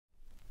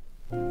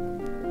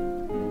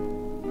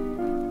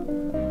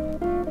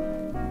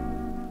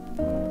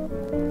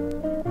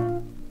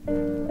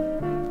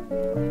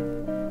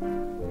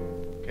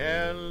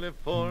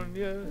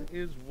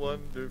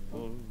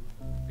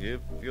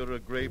you're a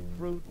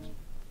grapefruit,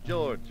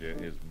 Georgia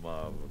is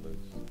marvelous.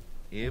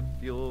 If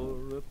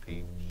you're a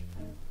peach,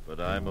 but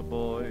I'm a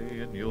boy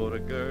and you're a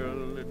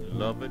girl, and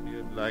loving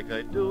you like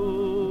I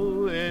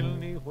do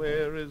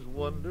anywhere is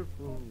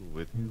wonderful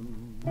with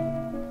you.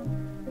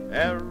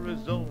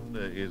 Arizona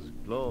is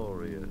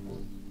glorious.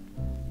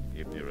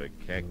 If you're a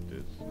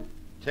cactus,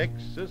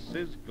 Texas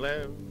is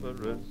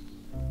glamorous.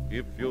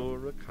 If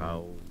you're a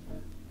cow,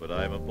 but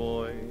I'm a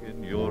boy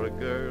and you're a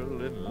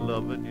girl, and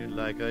loving you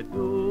like I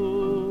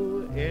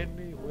do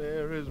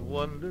anywhere is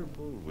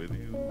wonderful with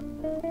you.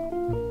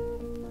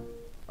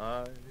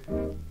 I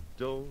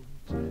don't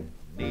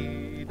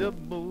need a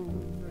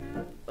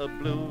moon, a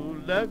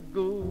blue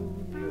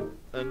lagoon,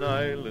 an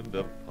island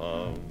of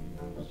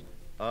palms.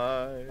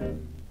 I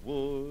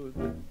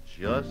would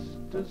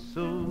just as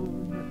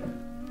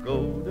soon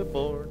go to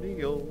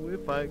Borneo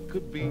if I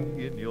could be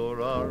in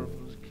your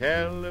arms.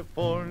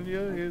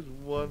 California is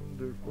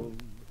wonderful.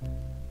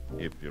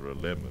 If you're a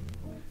lemon,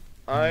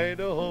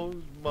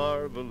 Idaho's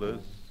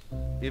marvelous.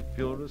 If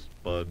you're a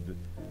spud,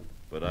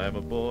 but I'm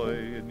a boy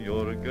and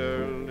you're a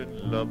girl, and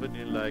loving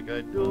you like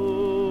I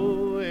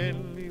do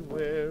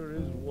anywhere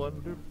is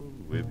wonderful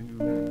with you.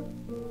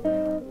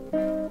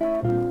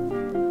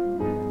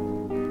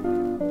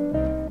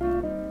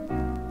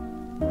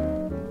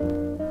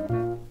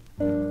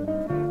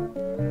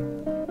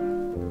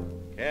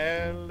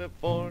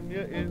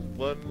 California is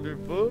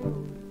wonderful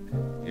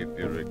if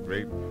you're a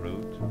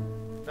grapefruit.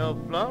 Now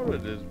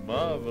Florida's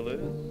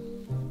marvelous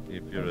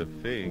if you're a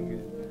fig.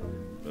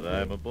 But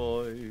I'm a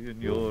boy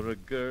and you're a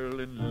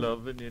girl, and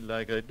loving you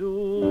like I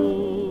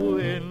do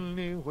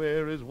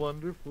anywhere is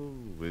wonderful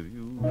with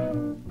you.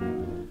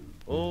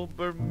 Oh,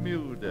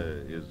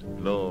 Bermuda is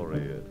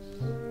glorious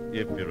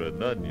if you're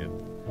an onion.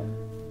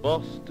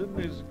 Boston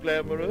is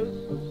glamorous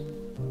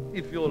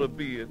if you're a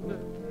bean.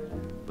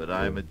 But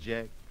I'm a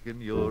Jack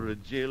and you're a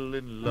Jill,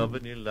 and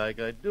loving you like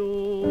I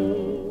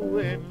do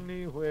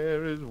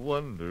anywhere is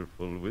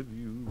wonderful with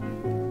you.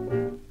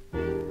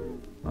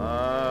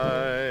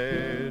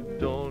 I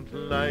don't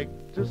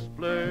like to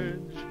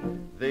splurge.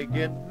 They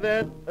get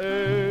that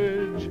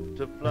urge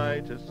to fly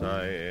to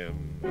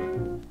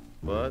Siam.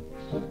 But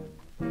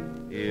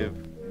if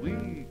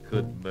we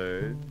could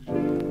merge,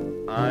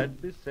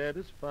 I'd be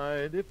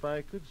satisfied if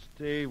I could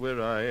stay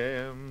where I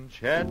am.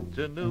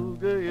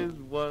 Chattanooga is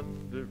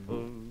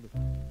wonderful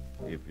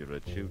if you're a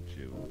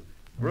choo-choo.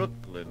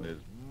 Brooklyn is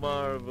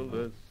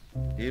marvelous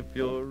if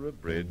you're a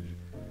bridge.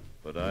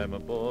 But I'm a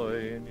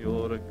boy and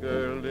you're a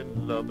girl,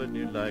 and loving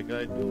you like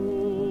I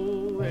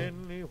do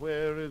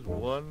anywhere is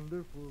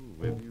wonderful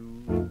with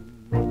you.